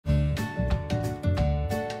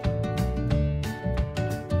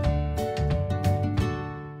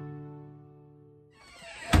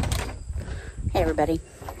Hey everybody,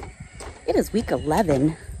 it is week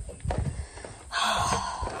 11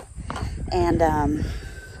 and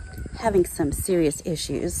having some serious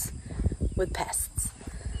issues with pests.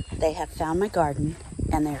 They have found my garden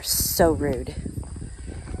and they're so rude.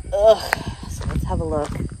 Ugh, so let's have a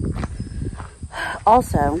look.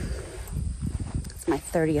 Also, it's my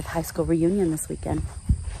 30th high school reunion this weekend.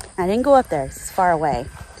 I didn't go up there, it's far away.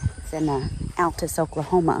 It's in Altus,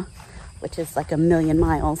 Oklahoma, which is like 1,000,000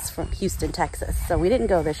 miles from Houston, Texas. So we didn't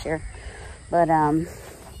go this year, but I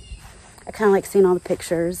kind of like seeing all the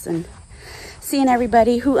pictures and seeing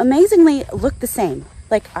everybody who amazingly look the same.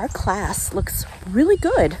 Like our class looks really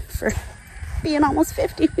good for being almost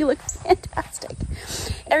 50. We look fantastic.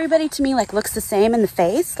 Everybody to me like looks the same in the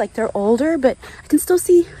face, like they're older, but I can still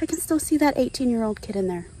see that 18-year-old kid in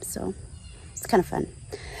there. So it's kind of fun.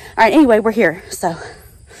 All right, anyway, we're here. So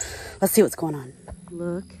let's see what's going on.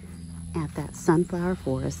 Look at that sunflower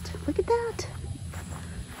forest. Look at that.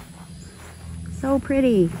 So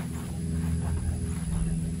pretty.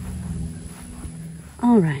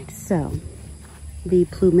 All right, so the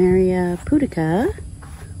Plumeria pudica.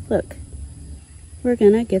 Look, we're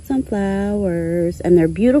gonna get some flowers, and they're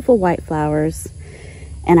beautiful white flowers.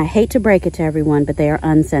 And I hate to break it to everyone, but they are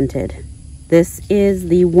unscented. This is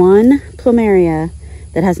the one Plumeria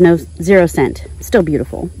that has zero scent. Still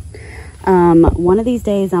beautiful. One of these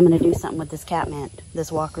days I'm going to do something with this catmint,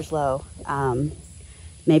 this Walker's Low.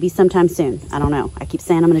 Maybe sometime soon. I don't know. I keep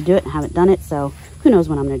saying I'm going to do it and haven't done it, so who knows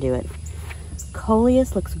when I'm going to do it.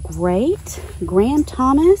 Coleus looks great. Graham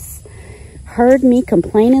Thomas heard me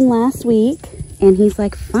complaining last week, and he's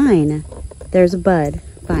like, fine. There's a bud.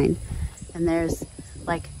 Fine. And there's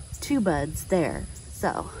like 2 buds there.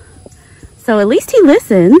 So at least he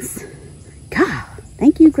listens. God,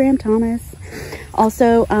 thank you, Graham Thomas.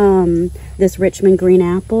 Also, this Richmond green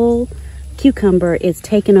apple cucumber is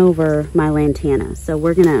taking over my lantana. So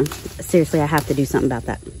we're gonna, seriously, I have to do something about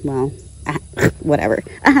that. Well, whatever.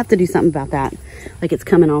 I have to do something about that. Like it's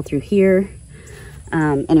coming all through here.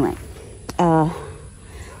 Anyway,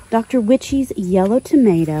 Dr. Witchy's yellow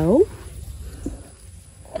tomato.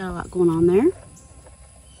 Got a lot going on there.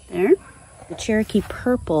 There. The Cherokee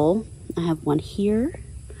purple, I have one here.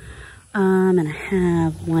 And I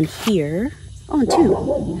have one here. Oh, and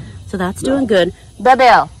 2. So that's doing good.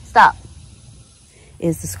 Babel, stop.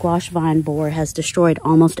 Is the squash vine borer has destroyed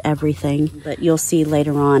almost everything. But you'll see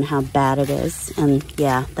later on how bad it is. And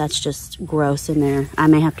yeah, that's just gross in there. I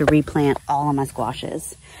may have to replant all of my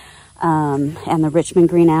squashes. And the Richmond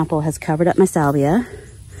green apple has covered up my salvia.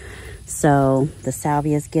 So the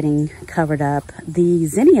salvia is getting covered up. The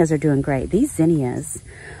zinnias are doing great. These zinnias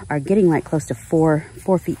are getting like close to 4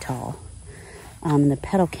 feet tall. And the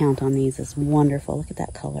petal count on these is wonderful. Look at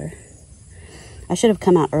that color. I should have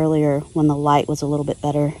come out earlier when the light was a little bit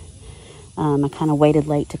better. I kind of waited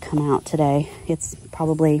late to come out today. It's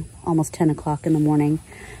probably almost 10 o'clock in the morning.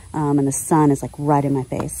 And the sun is like right in my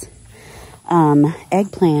face.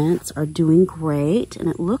 Eggplants are doing great. And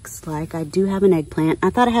it looks like I do have an eggplant. I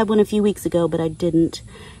thought I had one a few weeks ago, but I didn't.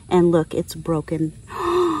 And look, it's broken.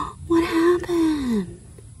 What happened?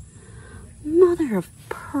 Mother of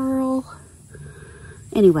pearl.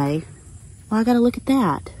 Anyway, well, I gotta look at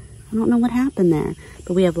that. I don't know what happened there,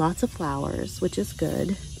 but we have lots of flowers, which is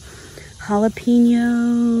good.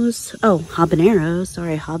 Jalapenos. Oh, habaneros.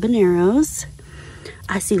 Sorry, habaneros.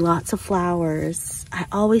 I see lots of flowers. I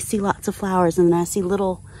always see lots of flowers, and then I see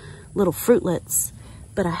little fruitlets,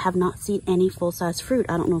 but I have not seen any full-size fruit.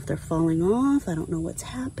 I don't know if they're falling off. I don't know what's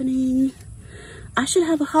happening. I should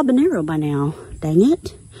have a habanero by now. Dang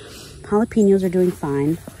it. Jalapenos are doing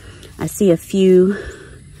fine. I see a few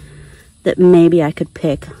that maybe I could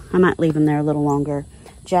pick. I might leave them there a little longer.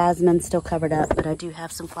 Jasmine's still covered up, but I do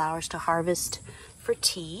have some flowers to harvest for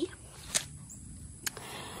tea.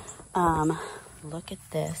 Look at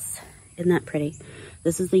this. Isn't that pretty?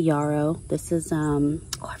 This is the yarrow. This is, oh,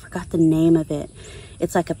 I forgot the name of it.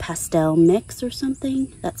 It's like a pastel mix or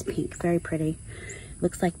something. That's pink, very pretty.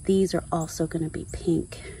 Looks like these are also gonna be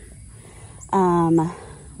pink.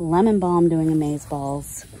 Lemon balm doing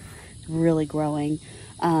amazeballs. Really growing.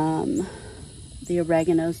 The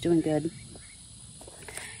oregano's doing good,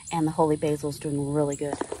 and the holy basil's doing really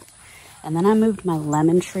good. And then I moved my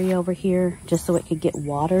lemon tree over here just so it could get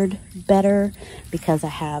watered better, because I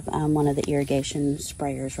have one of the irrigation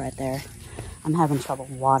sprayers right there. I'm having trouble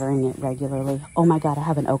watering it regularly. Oh my God, I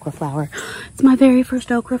have an okra flower. It's my very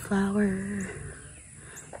first okra flower.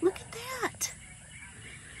 Look at that.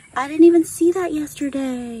 I didn't even see that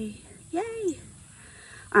yesterday. Yay.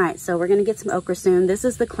 All right, so we're gonna get some okra soon. This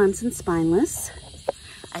is the Clemson Spineless,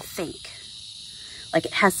 I think. like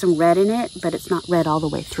it has some red in it, but it's not red all the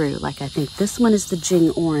way through. Like I think this one is the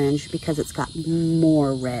Jing orange because it's got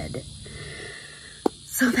more red.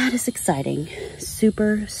 So that is exciting.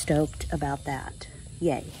 Super stoked about that.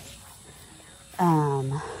 Yay.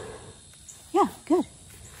 Yeah, good.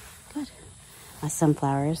 Good. My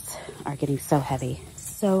sunflowers are getting so heavy.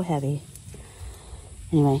 So heavy.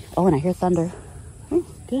 Anyway, oh, and I hear thunder. Oh,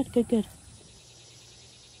 good, good, good.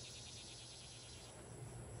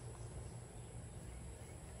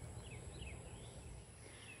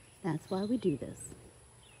 That's why we do this.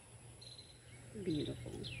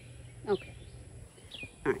 Beautiful. Okay.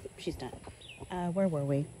 All right, she's done. Where were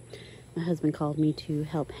we? My husband called me to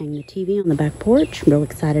help hang the TV on the back porch. I'm real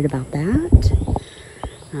excited about that.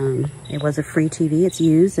 It was a free TV. It's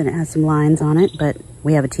used and it has some lines on it, but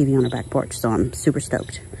we have a TV on our back porch, so I'm super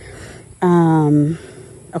stoked.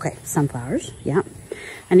 Okay, sunflowers. Yeah.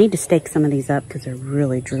 I need to stake some of these up because they're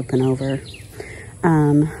really drooping over.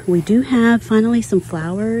 We do have finally some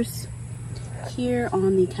flowers here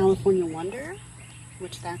on the California Wonder,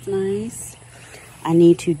 which that's nice. I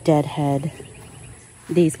need to deadhead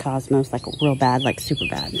these cosmos like real bad, like super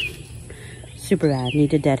bad. Super bad.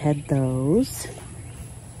 Need to deadhead those.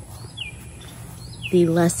 The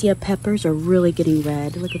Lesia peppers are really getting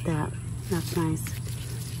red. Look at that. That's nice.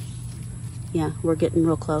 Yeah, we're getting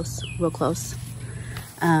real close. Real close.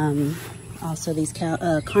 Also these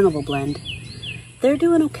Carnival Blend. They're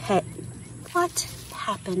doing okay. What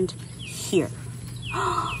happened here?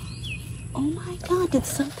 Oh my God, did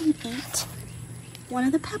something eat one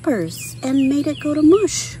of the peppers and made it go to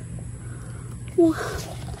mush? Well,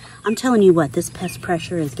 I'm telling you what, this pest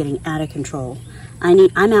pressure is getting out of control.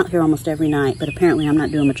 I'm out here almost every night, but apparently I'm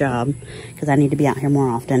not doing my job because I need to be out here more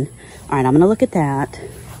often. All right, I'm gonna look at that.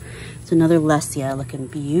 It's another Lesia looking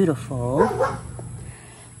beautiful.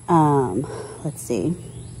 Let's see.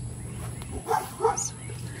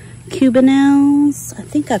 Cubanelles, I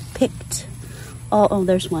think I've picked, oh,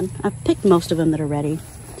 there's one. I've picked most of them that are ready.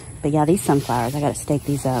 But yeah, these sunflowers, I gotta stake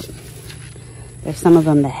these up. There's some of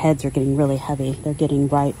them, the heads are getting really heavy. They're getting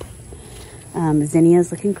ripe.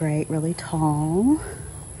 Zinnia's looking great, really tall.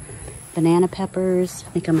 Banana peppers,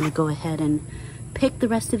 I think I'm gonna go ahead and pick the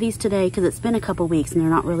rest of these today because it's been a couple weeks and they're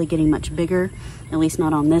not really getting much bigger, at least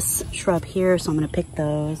not on this shrub here, so I'm gonna pick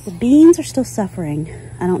those. The beans are still suffering.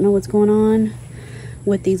 I don't know what's going on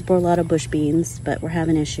with these Borlata bush beans, but we're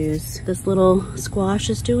having issues. This little squash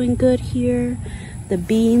is doing good here. The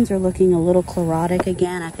beans are looking a little chlorotic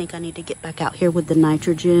again. I think I need to get back out here with the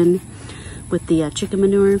nitrogen, with the chicken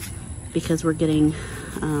manure, because we're getting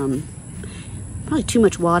probably too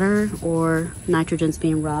much water or nitrogen's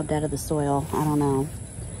being robbed out of the soil. I don't know.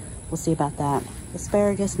 We'll see about that.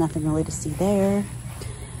 Asparagus, nothing really to see there.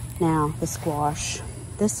 Now, the squash.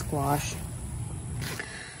 This squash.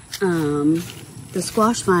 The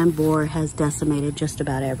squash vine borer has decimated just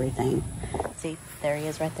about everything. See, there he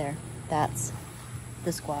is right there. That's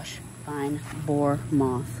the squash vine borer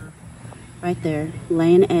moth. Right there,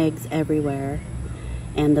 laying eggs everywhere.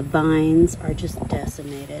 And the vines are just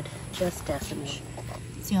decimated, just decimated.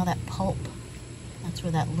 See all that pulp? That's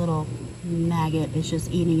where that little maggot is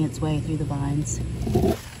just eating its way through the vines.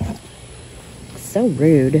 So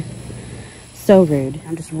rude, so rude.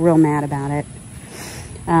 I'm just real mad about it.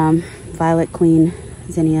 Violet Queen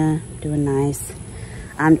Zinnia doing nice.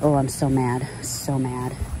 I'm so mad, so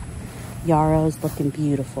mad. Yarrow's looking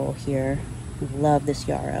beautiful here. Love this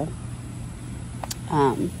yarrow.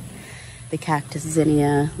 The cactus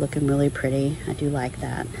zinnia looking really pretty. I do like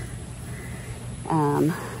that.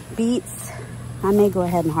 Beets, I may go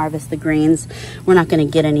ahead and harvest the greens. We're not gonna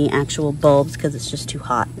get any actual bulbs because it's just too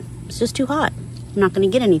hot. It's just too hot. I'm not gonna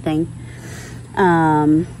get anything.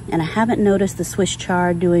 And I haven't noticed the Swiss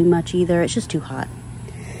chard doing much either. It's just too hot.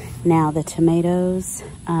 Now the tomatoes,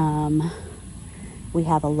 we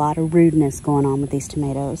have a lot of rudeness going on with these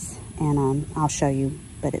tomatoes, and I'll show you,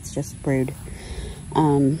 but it's just rude.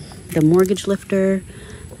 The mortgage lifter,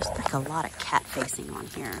 there's like a lot of cat facing on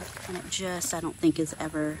here, and it just, I don't think is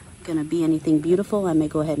ever gonna be anything beautiful. I may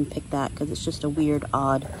go ahead and pick that because it's just a weird,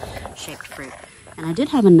 odd shaped fruit. And I did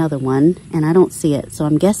have another one and I don't see it, so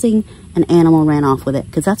I'm guessing an animal ran off with it,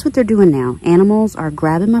 because that's what they're doing now. Animals are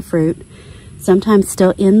grabbing my fruit, sometimes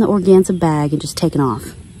still in the organza bag, and just taking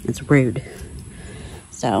off. It's rude.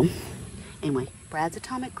 So anyway, Brad's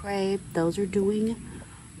Atomic Gray, those are doing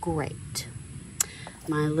great.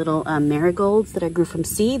 My little marigolds that I grew from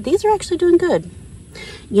seed, these are actually doing good.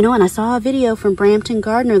 You know, and I saw a video from Brampton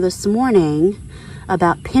Gardener this morning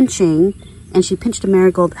about pinching, and she pinched a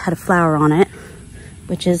marigold that had a flower on it,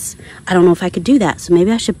 which is, I don't know if I could do that, so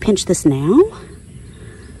maybe I should pinch this now.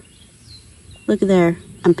 Look there,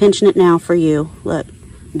 I'm pinching it now for you. Look,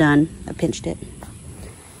 done. I pinched it.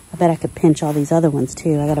 I bet I could pinch all these other ones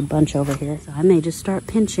too. I got a bunch over here. So I may just start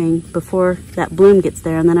pinching before that bloom gets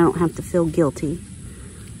there, and then I don't have to feel guilty.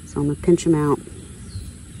 So I'm gonna pinch them out.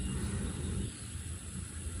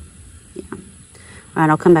 Yeah. All right,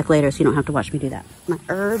 I'll come back later so you don't have to watch me do that. My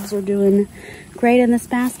herbs are doing great in this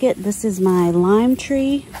basket. This is my lime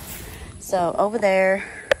tree. So over there,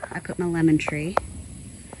 I put my lemon tree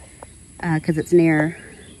because it's near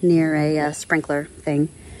a sprinkler thing.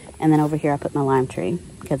 And then over here I put my lime tree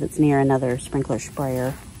because it's near another sprinkler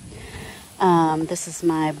sprayer. This is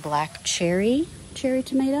my black cherry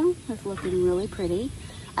tomato. It's looking really pretty.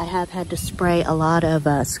 I have had to spray a lot of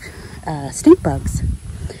stink bugs.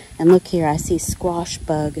 And look here, I see squash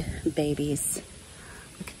bug babies.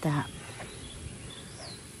 Look at that.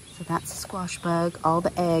 So that's a squash bug, all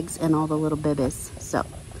the eggs and all the little babies. So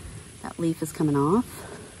that leaf is coming off.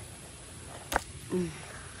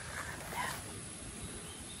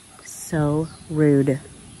 So rude.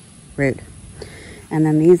 And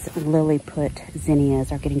then these lily-put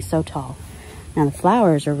zinnias are getting so tall. Now the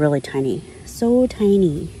flowers are really tiny, so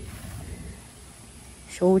tiny.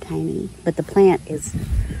 But the plant is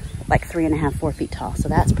like 3.5, 4 feet tall, so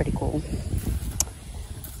that's pretty cool.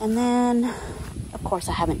 And then, of course,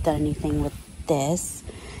 I haven't done anything with this.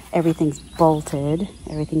 Everything's bolted.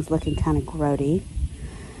 Everything's looking kind of grody.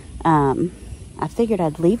 I figured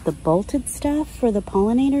I'd leave the bolted stuff for the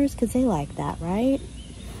pollinators because they like that, right?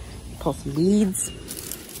 Pull some weeds.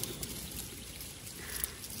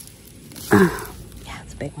 Yeah,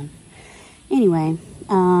 it's a big one. Anyway,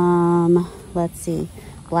 let's see.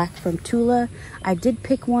 Black from Tula. I did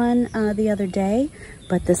pick one the other day,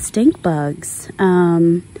 but the stink bugs,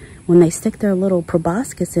 when they stick their little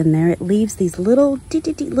proboscis in there, it leaves these little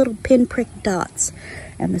little pinprick dots,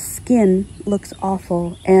 and the skin looks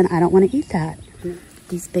awful, and I don't want to eat that.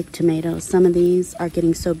 These big tomatoes, some of these are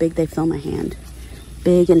getting so big they fill my hand.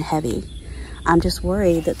 Big and heavy. I'm just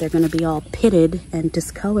worried that they're going to be all pitted and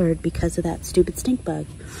discolored because of that stupid stink bug.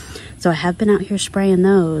 So I have been out here spraying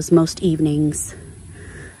those most evenings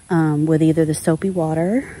with either the soapy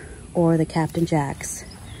water or the Captain Jack's,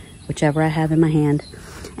 whichever I have in my hand.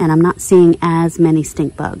 And I'm not seeing as many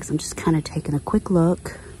stink bugs. I'm just kind of taking a quick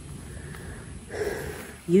look.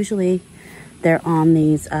 Usually they're on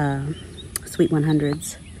these Sweet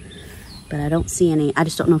 100s, but I don't see any. I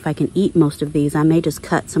just don't know if I can eat most of these. I may just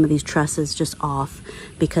cut some of these trusses just off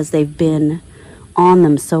because they've been on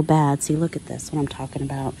them so bad. See, look at this, what I'm talking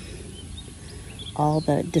about. All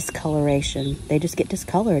the discoloration. They just get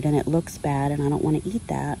discolored and it looks bad, and I don't want to eat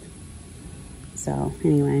that. So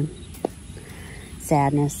anyway,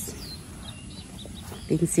 sadness.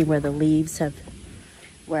 You can see where the leaves have,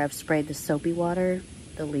 where I've sprayed the soapy water,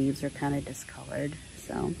 the leaves are kind of discolored.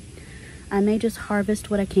 So I may just harvest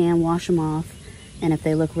what I can, wash them off, and if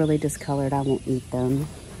they look really discolored, I won't eat them.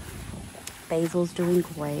 Basil's doing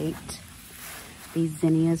great. These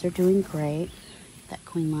zinnias are doing great. That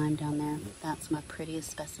queen lime down there, that's my prettiest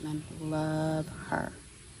specimen. Love her.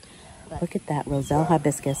 Look at that Roselle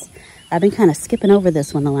hibiscus. I've been kind of skipping over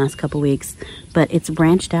this one the last couple weeks, but it's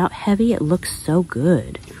branched out heavy. It looks so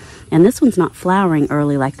good. And this one's not flowering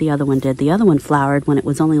early like the other one did. The other one flowered when it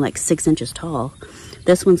was only like 6 inches tall.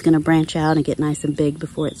 This one's going to branch out and get nice and big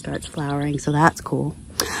before it starts flowering, so that's cool.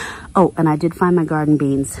 Oh, and I did find my garden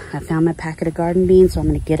beans. I found my packet of garden beans, so I'm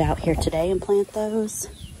going to get out here today and plant those.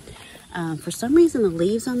 For some reason, the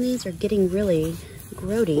leaves on these are getting really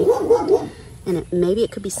grody, and maybe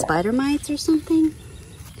it could be spider mites or something.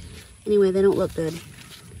 Anyway, they don't look good.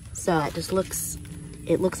 So it just looks,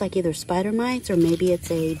 it looks like either spider mites or maybe it's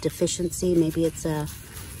a deficiency. Maybe it's a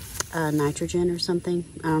nitrogen or something.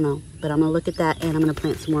 I don't know, but I'm gonna look at that and I'm gonna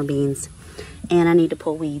plant some more beans. And I need to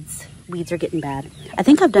pull weeds. Weeds are getting bad. I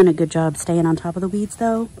think I've done a good job staying on top of the weeds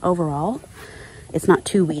though, overall. It's not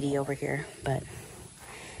too weedy over here, but.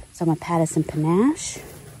 So my Pattison panache,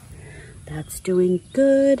 that's doing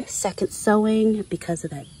good. Second sowing because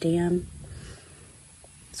of that damn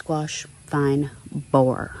squash vine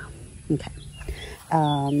borer. Okay.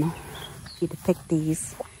 Need to pick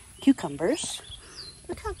these cucumbers.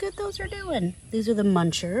 Look how good those are doing. These are the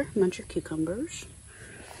muncher cucumbers.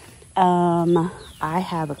 I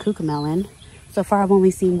have a cucamelon. So far I've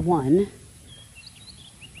only seen one.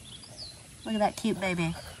 Look at that cute baby.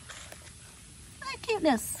 Look at that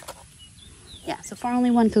cuteness. Yeah, so far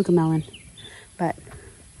only one cucamelon. But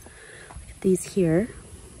look at these here.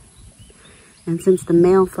 And since the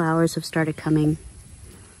male flowers have started coming,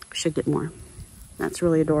 should get more. That's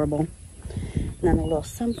really adorable. And then the little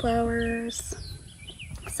sunflowers.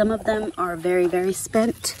 Some of them are very, very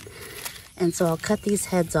spent. And so I'll cut these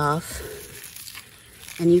heads off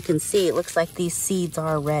And you can see it looks like these seeds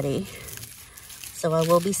are ready. So I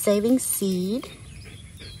will be saving seed.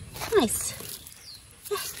 Nice.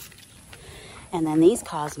 And then these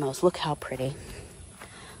cosmos, look how pretty.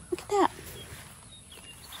 Look at that.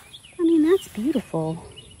 I mean, that's beautiful.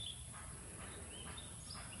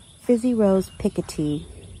 Fizzy Rose Picotee,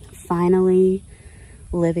 finally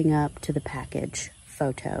living up to the package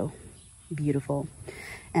photo. Beautiful.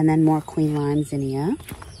 And then more Queen Lime Zinnia.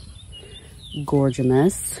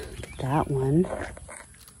 Gorgeous. Look at that one.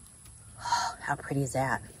 Oh, how pretty is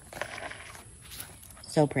that?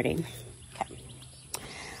 So pretty. Okay.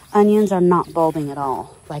 Onions are not bulbing at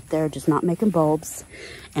all. Like, they're just not making bulbs.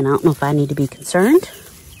 And I don't know if I need to be concerned.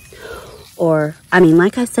 Or, I mean,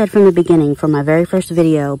 like I said from the beginning, from my very first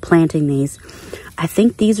video planting these, I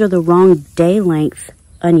think these are the wrong day length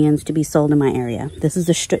onions to be sold in my area. This is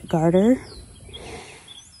a Stuttgarter.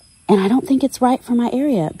 And I don't think it's right for my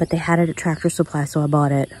area, but they had it at Tractor Supply, so I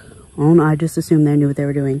bought it. Oh, no, I just assumed they knew what they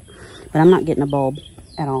were doing. But I'm not getting a bulb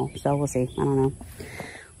at all, so we'll see. I don't know.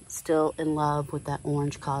 Still in love with that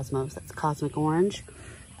orange cosmos. That's cosmic orange.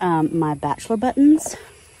 My bachelor buttons.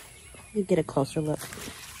 Let me get a closer look.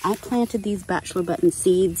 I planted these bachelor button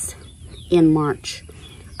seeds in March.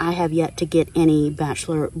 I have yet to get any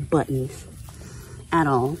bachelor buttons at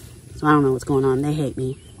all. So I don't know what's going on. They hate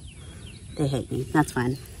me. They hate me. That's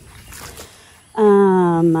fine.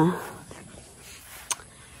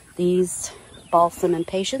 These balsam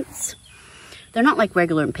impatiens. They're not like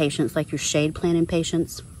regular impatiens, like your shade plant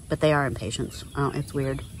impatiens, but they are impatiens. Oh, it's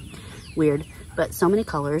weird. Weird. But so many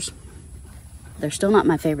colors. They're still not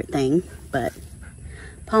my favorite thing, but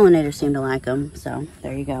pollinators seem to like them, so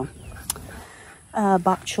there you go.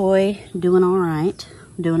 Bok choy, doing all right.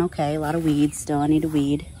 Doing okay. A lot of weeds still. I need to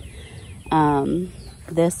weed.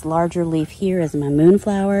 This larger leaf here is my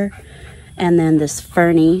moonflower. And then this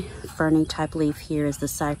ferny type leaf here is the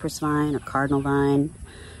cypress vine or cardinal vine.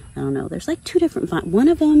 I don't know. There's like two different vines. One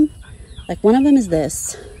of them is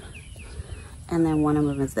this. And then one of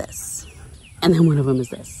them is this. And then one of them is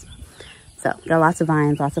this. So, got lots of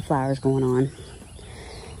vines, lots of flowers going on.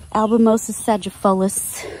 Albumosa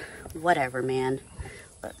sagittifolis. Whatever, man.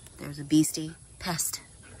 Look, there's a beastie. Pest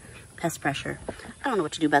pressure. I don't know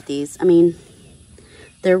what to do about these. I mean,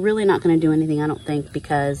 they're really not going to do anything, I don't think,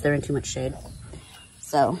 because they're in too much shade.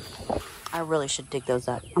 So, I really should dig those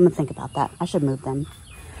up. I'm going to think about that. I should move them.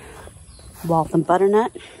 Waltham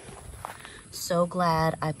butternut. So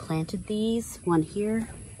glad I planted these. One here.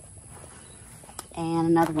 And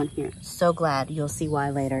another one here. So glad. You'll see why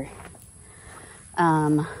later.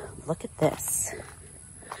 Look at this.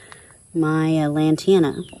 My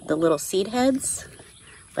lantana. The little seed heads.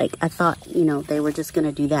 Like, I thought, you know, they were just going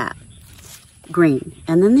to do that. Green.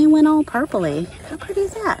 And then they went all purpley. How pretty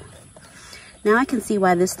is that? Now I can see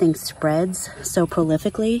why this thing spreads so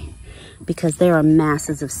prolifically, because there are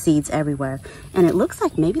masses of seeds everywhere. And it looks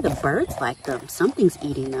like maybe the birds like them. Something's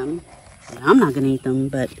eating them. I'm not going to eat them,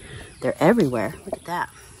 but they're everywhere. Look at that.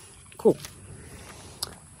 Cool.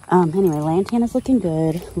 Anyway, lantana's looking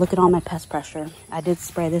good. Look at all my pest pressure. I did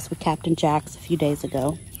spray this with Captain Jack's a few days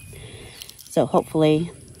ago. So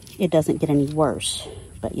hopefully it doesn't get any worse.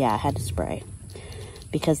 But yeah, I had to spray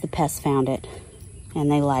because the pests found it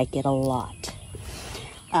and they like it a lot.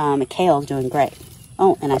 Kale's doing great.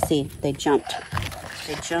 Oh, and I see they jumped.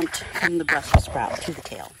 They jumped from the Brussels sprout to the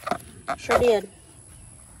kale. Sure did.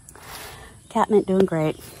 Catmint doing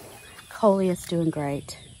great. Coleus doing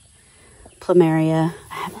great. Plumeria.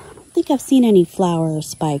 I don't think I've seen any flower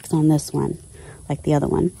spikes on this one, like the other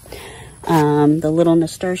one. The little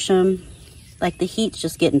nasturtium, like the heat's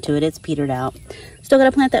just getting to it. It's petered out. Still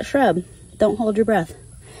gotta plant that shrub. Don't hold your breath.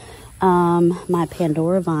 My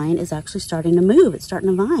Pandora vine is actually starting to move. It's starting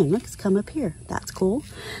to vine. Look, it's come up here. That's cool.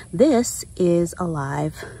 This is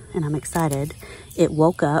alive, and I'm excited. It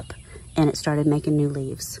woke up, and it started making new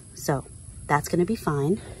leaves. So, that's going to be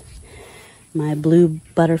fine. My blue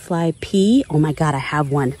butterfly pea. Oh my God, I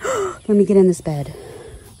have one. Let me get in this bed.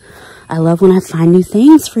 I love when I find new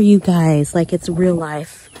things for you guys. Like it's real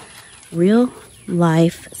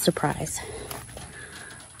life surprise.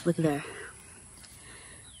 Look there.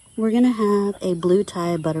 We're going to have a blue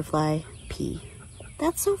tie butterfly pea.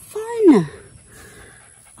 That's so fun.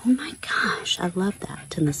 Oh my gosh, I love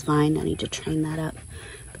that. And this vine, I need to train that up.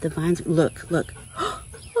 But the vines, look.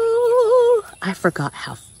 Oh, I forgot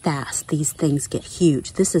how fast these things get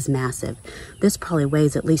huge. This is massive. This probably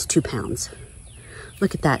weighs at least 2 pounds.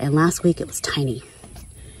 Look at that. And last week it was tiny.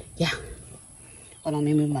 Yeah. Hold on, let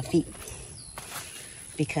me move my feet.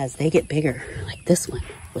 Because they get bigger. Like this one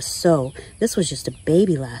was this was just a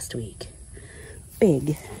baby last week.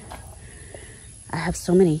 Big. I have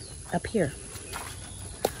so many up here.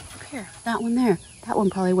 here, that one there. That one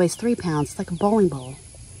probably weighs 3 pounds. It's like a bowling ball.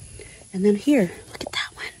 And then here, look at that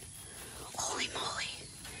one. Holy moly.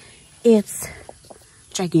 It's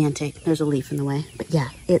gigantic. There's a leaf in the way. But yeah,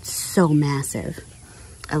 it's so massive.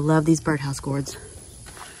 I love these birdhouse gourds.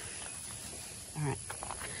 All right.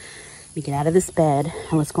 Let me get out of this bed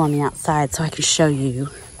and let's go on the outside so I can show you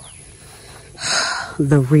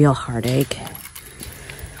the real heartache.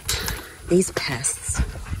 These pests.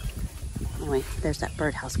 Anyway, there's that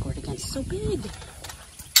birdhouse gourd again. It's so big.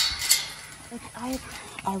 Like,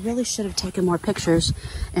 I really should have taken more pictures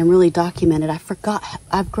and really documented. I forgot.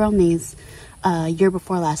 I've grown these year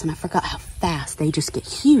before last, and I forgot how fast they just get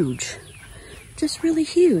huge. Just really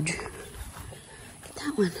huge. Look at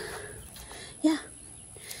that one. Yeah.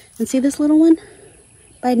 And see this little one?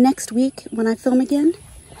 By next week, when I film again,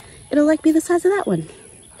 it'll like be the size of that one.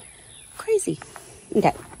 Crazy.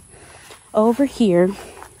 Okay. Over here,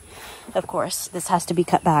 of course, this has to be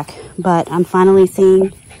cut back, but I'm finally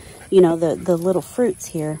seeing, you know, the little fruits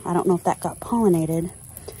here. I don't know if that got pollinated,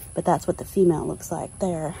 but that's what the female looks like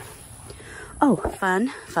there. Oh,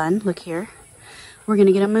 fun. Look here. We're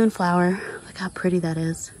gonna get a moonflower. Look how pretty that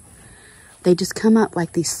is. They just come up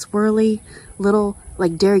like these swirly little,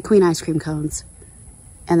 like Dairy Queen ice cream cones.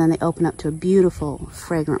 And then they open up to a beautiful,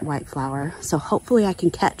 fragrant white flower. So hopefully I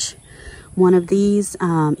can catch one of these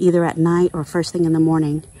either at night or first thing in the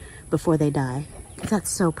morning before they die. Because that's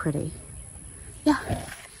so pretty. Yeah.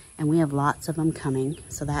 And we have lots of them coming,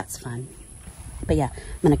 so that's fun. But yeah,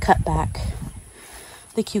 I'm gonna cut back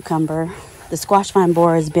the cucumber. The squash vine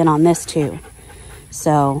borer has been on this too.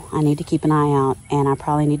 So I need to keep an eye out, and I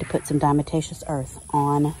probably need to put some diatomaceous earth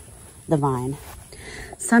on the vine.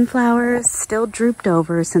 Sunflowers still drooped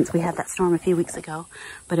over since we had that storm a few weeks ago,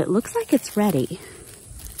 but it looks like it's ready.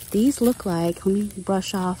 These look like, let me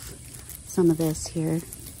brush off some of this here.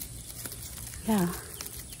 Yeah.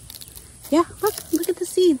 Yeah, look at the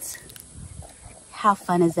seeds. How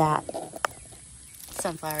fun is that?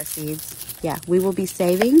 Sunflower seeds. Yeah, we will be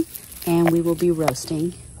saving and we will be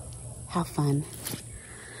roasting. How fun.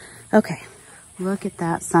 Okay, look at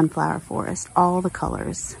that sunflower forest. All the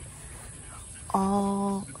colors.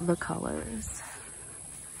 All the colors.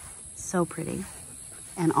 So pretty.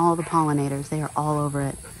 And all the pollinators, they are all over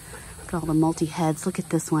it. Look at all the multi-heads. Look at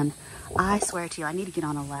this one. I swear to you, I need to get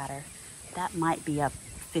on a ladder. That might be up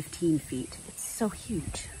 15 feet. It's so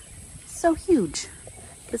huge. So huge.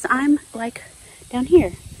 Because I'm like down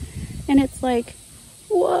here. And it's like,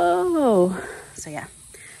 whoa. So yeah.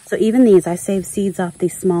 So even these, I save seeds off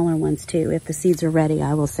these smaller ones too. If the seeds are ready,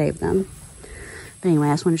 I will save them. But anyway,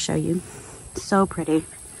 I just want to show you. So pretty.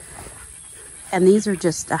 And these are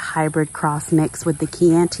just a hybrid cross mix with the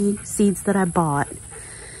Chianti seeds that I bought.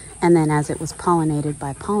 And then as it was pollinated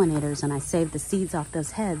by pollinators and I saved the seeds off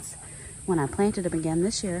those heads, when I planted them again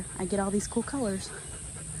this year, I get all these cool colors.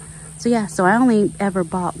 So yeah, so I only ever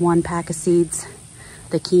bought one pack of seeds,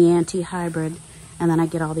 the Chianti hybrid, and then I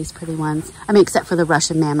get all these pretty ones. I mean, except for the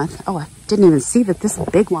Russian mammoth. Oh, I didn't even see that this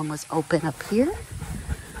big one was open up here.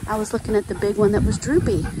 I was looking at the big one that was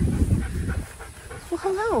droopy. Well,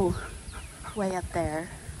 hello. Way up there.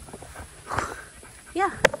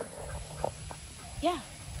 Yeah. Yeah,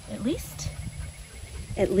 at least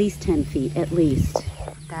 10 feet, at least.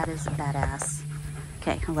 That is badass.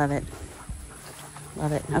 Okay, I love it.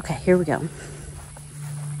 Love it. Okay, here we go.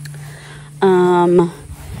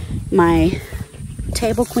 My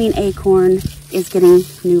table queen acorn is getting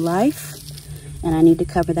new life, and I need to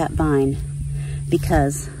cover that vine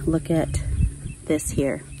because look at this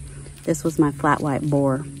here. This was my flat white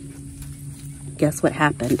borer. Guess what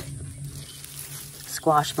happened?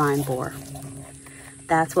 Squash vine borer.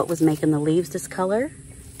 That's what was making the leaves discolor.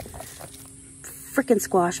 Frickin'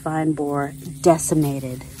 squash vine borer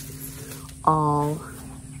decimated all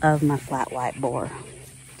of my flat white borer.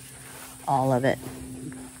 All of it.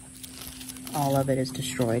 All of it is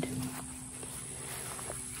destroyed.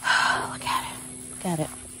 Look at it. Look at it.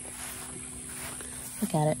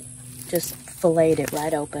 Look at it. Just filleted it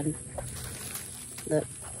right open. Look.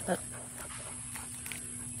 Look.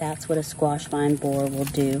 That's what a squash vine borer will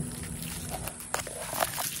do.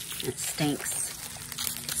 It stinks.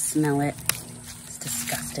 Smell it. It's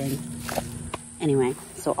disgusting. Anyway,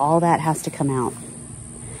 so all that has to come out.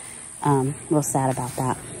 Real sad about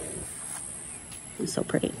that. It's so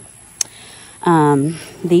pretty.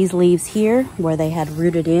 These leaves here, where they had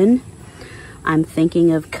rooted in, I'm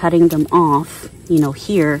thinking of cutting them off, you know,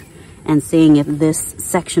 here, and seeing if this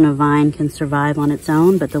section of vine can survive on its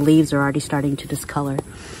own, but the leaves are already starting to discolor.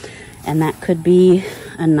 And that could be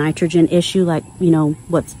a nitrogen issue, like, you know,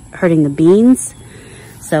 what's hurting the beans.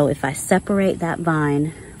 So if I separate that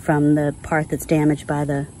vine from the part that's damaged by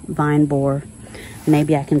the vine borer.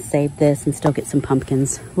 Maybe I can save this and still get some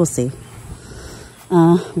pumpkins. We'll see.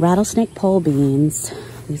 Rattlesnake pole beans.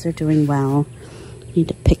 These are doing well. Need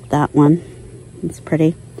to pick that one. It's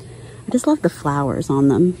pretty. I just love the flowers on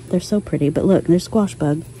them. They're so pretty. But look, there's squash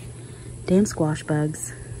bug. Damn squash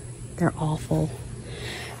bugs. They're awful.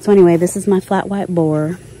 So anyway, this is my flat white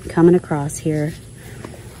borer coming across here.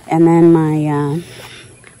 And then my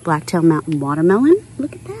Blacktail Mountain watermelon.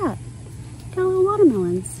 Look at that. Got little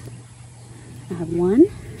watermelons. I have 1,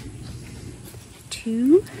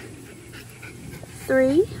 2,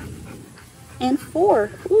 3, and 4.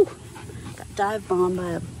 Ooh, got dive bombed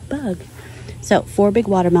by a bug. So 4 big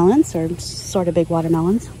watermelons, or sort of big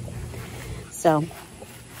watermelons. So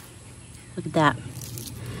look at that.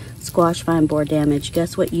 Squash vine borer damage.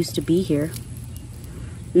 Guess what used to be here?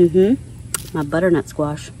 My butternut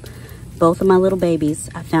squash. Both of my little babies.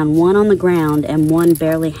 I found one on the ground and one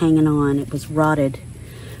barely hanging on. It was rotted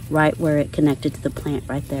right where it connected to the plant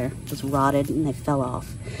right there. It was rotted and they fell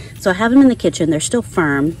off. So I have them in the kitchen. They're still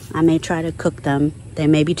firm. I may try to cook them. They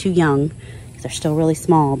may be too young because they're still really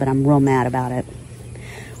small, but I'm real mad about it.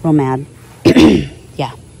 Real mad.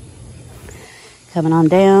 Yeah. Coming on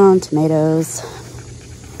down, tomatoes.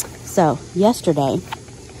 So yesterday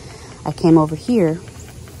I came over here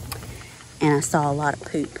and I saw a lot of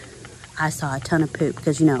poop. I saw a ton of poop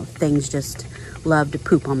because, you know, things just love to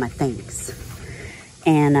poop on my things.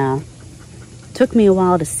 And took me a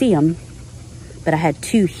while to see them, but I had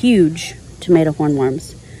 2 huge tomato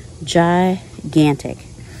hornworms, gigantic.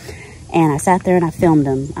 And I sat there and I filmed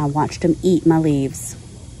them. I watched them eat my leaves.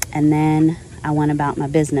 And then I went about my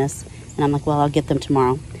business and I'm like, well, I'll get them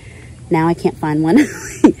tomorrow. Now I can't find one,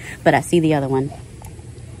 but I see the other one.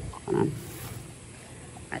 Hold on.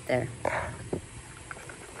 Right there.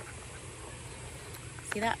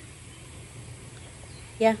 See that?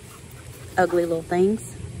 Yeah. Ugly little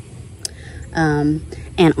things.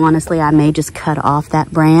 And honestly, I may just cut off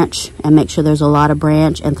that branch and make sure there's a lot of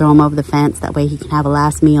branch and throw him over the fence. That way he can have a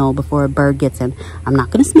last meal before a bird gets him. I'm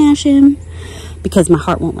not going to smash him because my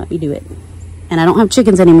heart won't let me do it. And I don't have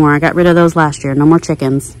chickens anymore. I got rid of those last year. No more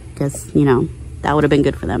chickens because, you know, that would have been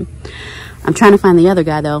good for them. I'm trying to find the other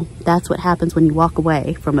guy though. That's what happens when you walk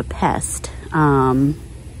away from a pest.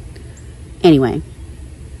 Anyway,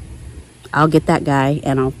 I'll get that guy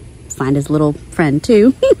and I'll find his little friend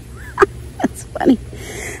too. That's funny.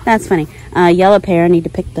 That's funny. Yellow pear, I need to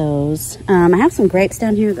pick those. I have some grapes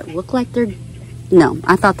down here that look like they're... No,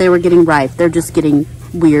 I thought they were getting ripe. They're just getting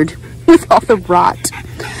weird with all the rot.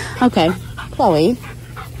 Okay, Chloe.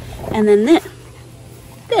 And then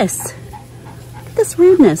this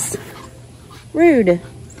rudeness. Rude.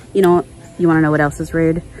 You know, you want to know what else is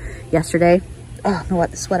rude? Yesterday, oh, no,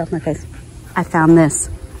 what, the sweat off my face. I found this.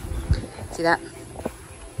 See that?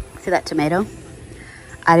 See that tomato?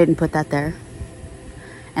 I didn't put that there.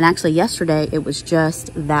 And actually yesterday it was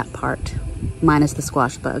just that part, minus the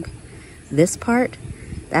squash bug. This part,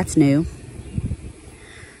 that's new.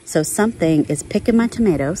 So something is picking my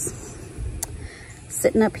tomatoes,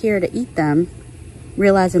 sitting up here to eat them,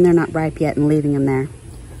 realizing they're not ripe yet and leaving them there.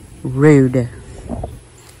 Rude.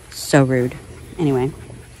 So rude. Anyway.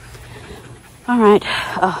 All right.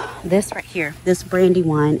 Oh, this right here, this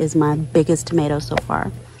Brandywine is my biggest tomato so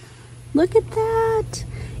far. Look at that.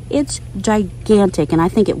 It's gigantic, and I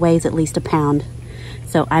think it weighs at least a pound.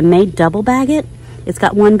 So I may double bag it. It's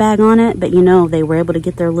got 1 bag on it, but you know, they were able to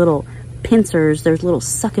get their little pincers, their little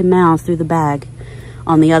sucking mouths through the bag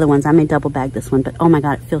on the other ones. I may double bag this one, but oh my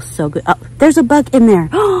God, it feels so good. Oh, there's a bug in there.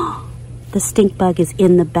 Oh, the stink bug is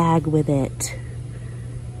in the bag with it.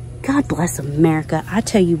 God bless America. I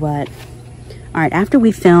tell you what. All right, after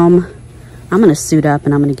we film, I'm gonna suit up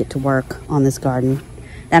and I'm gonna get to work on this garden.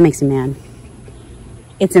 That makes me mad.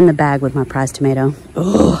 It's in the bag with my prized tomato.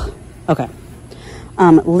 Ugh. Okay.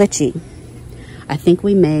 Lychee. I think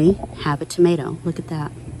we may have a tomato. Look at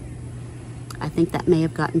that. I think that may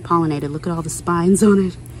have gotten pollinated. Look at all the spines on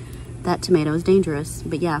it. That tomato is dangerous.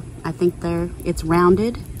 But yeah, I think it's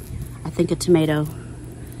rounded. I think a tomato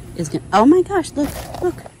is gonna, oh my gosh, look,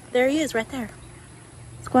 there he is right there.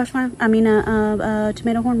 Squash worm,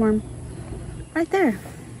 tomato hornworm. Right there.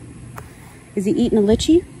 Is he eating a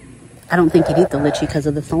lychee? I don't think he'd eat the lychee because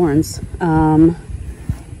of the thorns.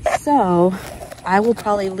 So I will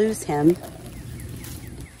probably lose him.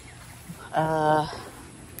 Hey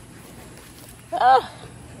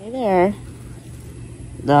there.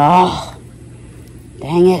 Oh,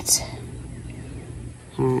 dang it.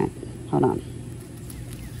 All right, hold on.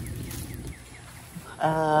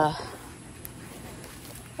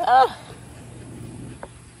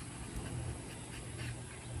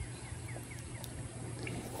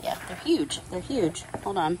 They're huge. They're huge.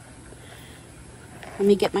 Hold on. Let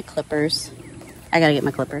me get my clippers. I gotta get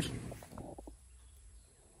my clippers.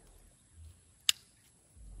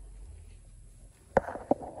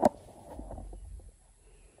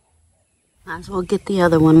 Might as well get the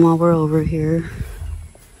other one while we're over here.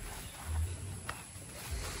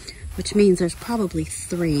 Which means there's probably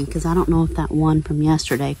 3, because I don't know if that one from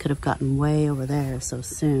yesterday could have gotten way over there so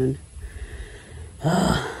soon.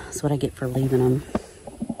 Ugh, that's what I get for leaving them.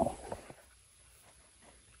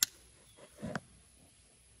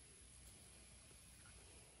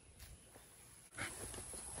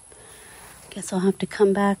 Guess I'll have to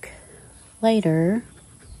come back later.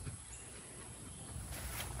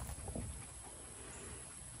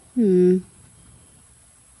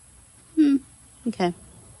 Okay.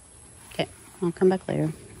 Okay, I'll come back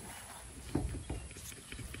later.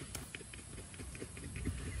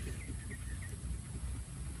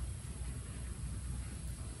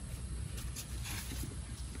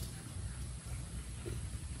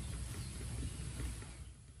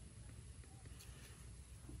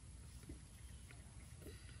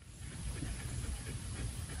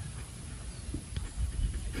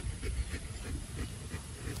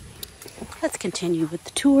 Let's continue with the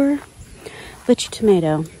tour. Which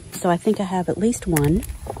tomato? So I think I have at least one.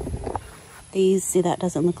 These, see, that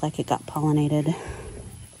doesn't look like it got pollinated.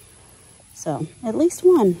 So at least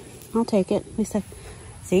one. I'll take it. At least I,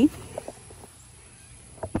 see?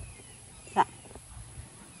 That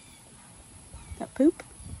poop?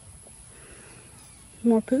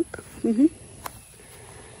 More poop? I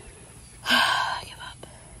give up.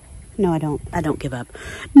 No, I don't. I don't give up.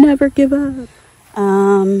 Never give up.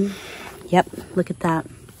 Yep, look at that.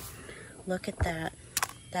 Look at that.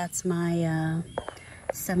 That's my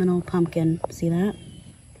Seminole pumpkin. See that?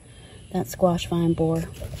 That squash vine bore.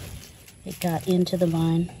 It got into the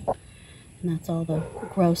vine. And that's all the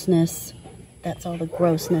grossness. That's all the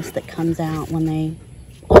grossness that comes out when they...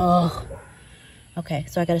 Oh. Okay,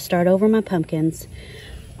 so I got to start over my pumpkins.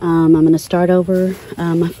 I'm going to start over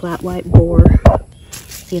my flat white boar.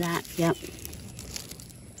 See that? Yep.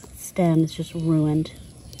 Stem is just ruined.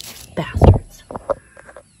 Bastards.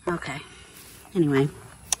 Okay. Anyway.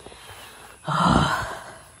 Oh.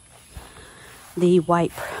 The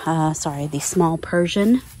white, the small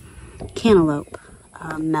Persian cantaloupe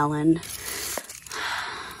melon.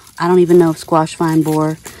 I don't even know if squash vine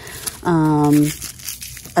borer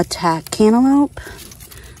attack cantaloupe.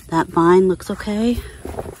 That vine looks okay.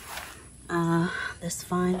 This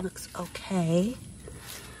vine looks okay.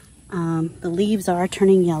 The leaves are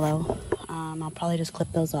turning yellow. I'll probably just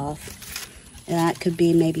clip those off. That could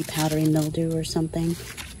be maybe powdery mildew or something.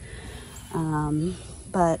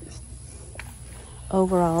 But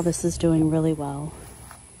overall, this is doing really well.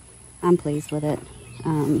 I'm pleased with it.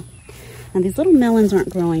 And these little melons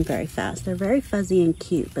aren't growing very fast. They're very fuzzy and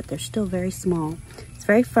cute, but they're still very small. It's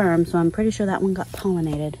very firm, so I'm pretty sure that one got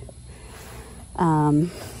pollinated.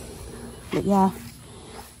 But yeah,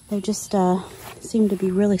 they just seem to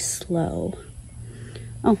be really slow.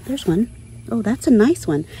 Oh, there's one. Oh, that's a nice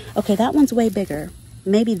one. Okay, that one's way bigger.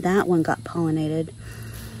 Maybe that one got pollinated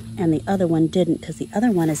and the other one didn't, because the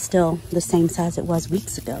other one is still the same size it was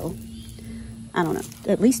weeks ago. I don't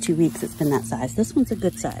know. At least 2 weeks it's been that size. This one's a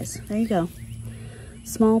good size. There you go.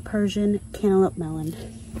 Small Persian cantaloupe melon.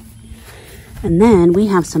 And then we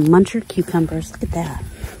have some muncher cucumbers. Look at that.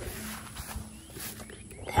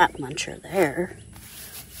 That muncher there.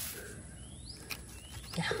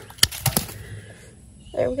 Yeah.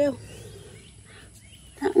 There we go.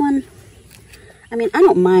 That one, I mean, I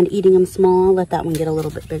don't mind eating them small. Let that one get a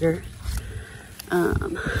little bit bigger.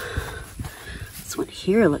 This one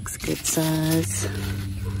here looks good size.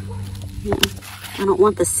 Yeah. I don't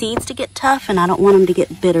want the seeds to get tough, and I don't want them to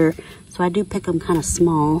get bitter, so I do pick them kind of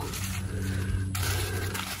small.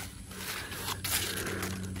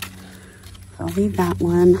 So I'll leave that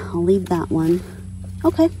one. I'll leave that one.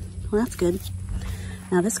 Okay, well, that's good.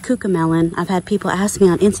 Now this cucamelon, I've had people ask me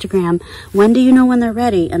on Instagram, when do you know when they're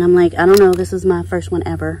ready? And I'm like, I don't know. This is my first one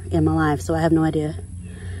ever in my life, so I have no idea.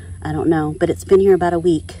 I don't know, but it's been here about a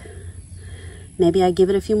week. Maybe I give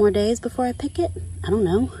it a few more days before I pick it. I don't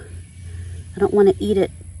know. I don't want to eat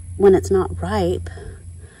it when it's not ripe,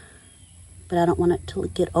 but I don't want it to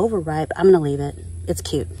get overripe. I'm going to leave it. It's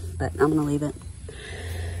cute, but I'm going to leave it.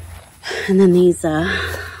 And then these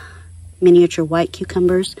miniature white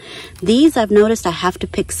cucumbers. These I've noticed I have to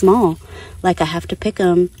pick small. Like I have to pick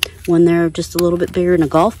them when they're just a little bit bigger than a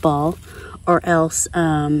golf ball, or else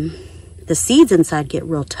the seeds inside get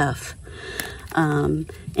real tough. And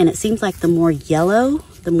it seems like the more yellow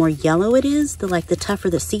it is, the tougher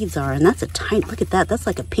the seeds are. And that's a tiny, look at that. That's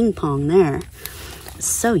like a ping pong there.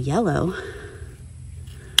 so yellow.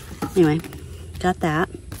 Anyway, got that.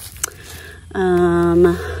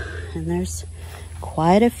 And there's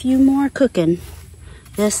quite a few more cooking.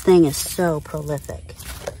 This thing is so prolific.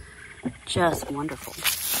 Just wonderful.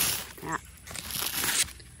 Yeah.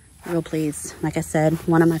 Real pleased. Like I said,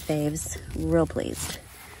 one of my faves. Real pleased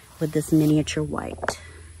with this miniature white.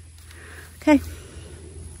 Okay.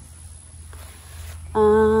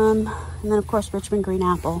 And then of course Richmond green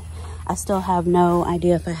apple. I still have no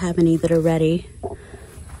idea if I have any that are ready.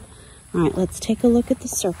 All right, let's take a look at the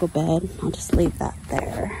circle bed. I'll just leave that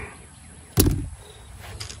there.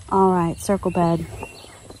 All right, circle bed.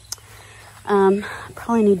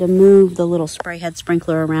 Probably need to move the little spray head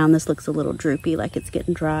sprinkler around. This looks a little droopy, like it's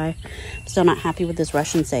getting dry. Still not happy with this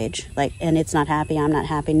Russian sage. And it's not happy, I'm not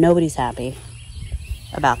happy. Nobody's happy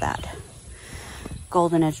about that.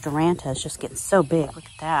 Golden Edge Duranta is just getting so big. Look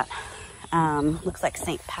at that. Looks like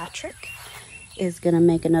St. Patrick is gonna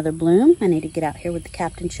make another bloom. I need to get out here with the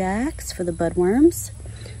Captain Jacks for the budworms.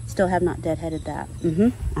 Still have not deadheaded that.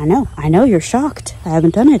 I know, you're shocked. I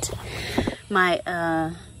haven't done it. My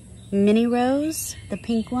mini rose, the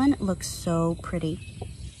pink one, looks so pretty.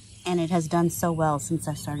 And it has done so well since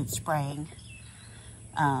I started spraying.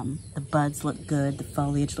 The buds look good, the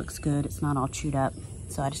foliage looks good. It's not all chewed up.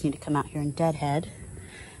 So I just need to come out here and deadhead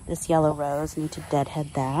this yellow rose. I need to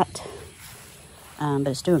deadhead that. But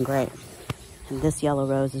it's doing great. And this yellow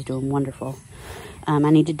rose is doing wonderful. I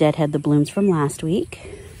need to deadhead the blooms from last week.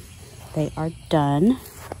 They are done.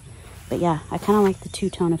 But yeah, I kind of like the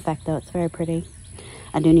two-tone effect though. It's very pretty.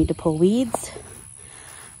 I do need to pull weeds.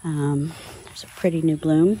 There's a pretty new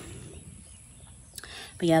bloom.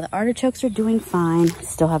 But yeah, the artichokes are doing fine.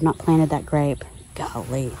 Still have not planted that grape.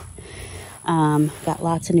 Golly. Got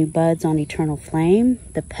lots of new buds on Eternal Flame.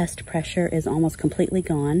 The pest pressure is almost completely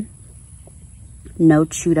gone. No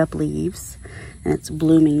chewed up leaves. And it's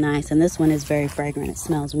blooming nice. And this one is very fragrant. It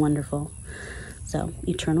smells wonderful. So,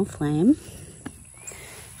 Eternal Flame.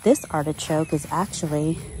 This artichoke is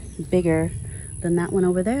actually bigger than that one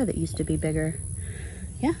over there that used to be bigger.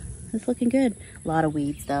 Yeah, it's looking good. A lot of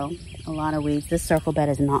weeds though. A lot of weeds. This circle bed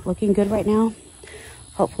is not looking good right now.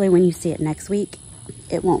 Hopefully when you see it next week,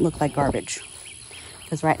 it won't look like garbage.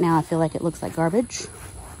 Because right now I feel like it looks like garbage.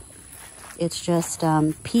 It's just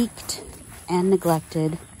peaked and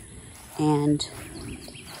neglected and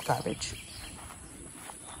garbage.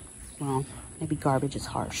 Well, maybe garbage is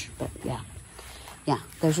harsh, but yeah. Yeah,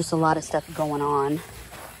 there's just a lot of stuff going on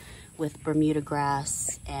with Bermuda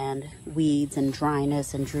grass and weeds and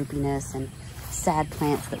dryness and droopiness and sad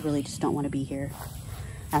plants that really just don't want to be here.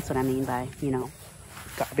 That's what I mean by, you know,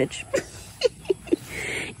 garbage.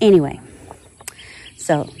 Anyway,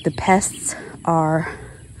 so the pests are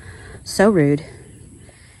so rude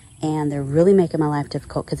and they're really making my life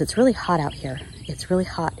difficult because it's really hot out here. It's really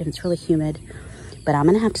hot and it's really humid, but I'm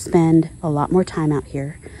going to have to spend a lot more time out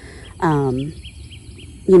here.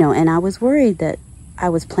 You know, and I was worried that I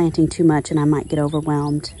was planting too much and I might get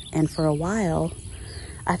overwhelmed. And for a while,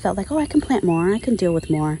 I felt like, oh, I can plant more, I can deal with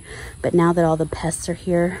more. But now that all the pests are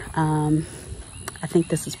here, I think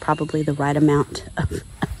this is probably the right amount of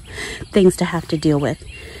things to have to deal with.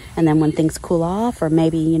 And then when things cool off, or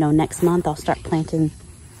maybe, you know, next month, I'll start planting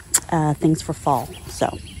things for fall.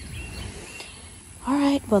 So, all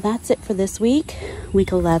right, well, that's it for this week,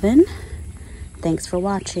 week 11. Thanks for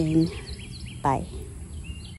watching. Bye.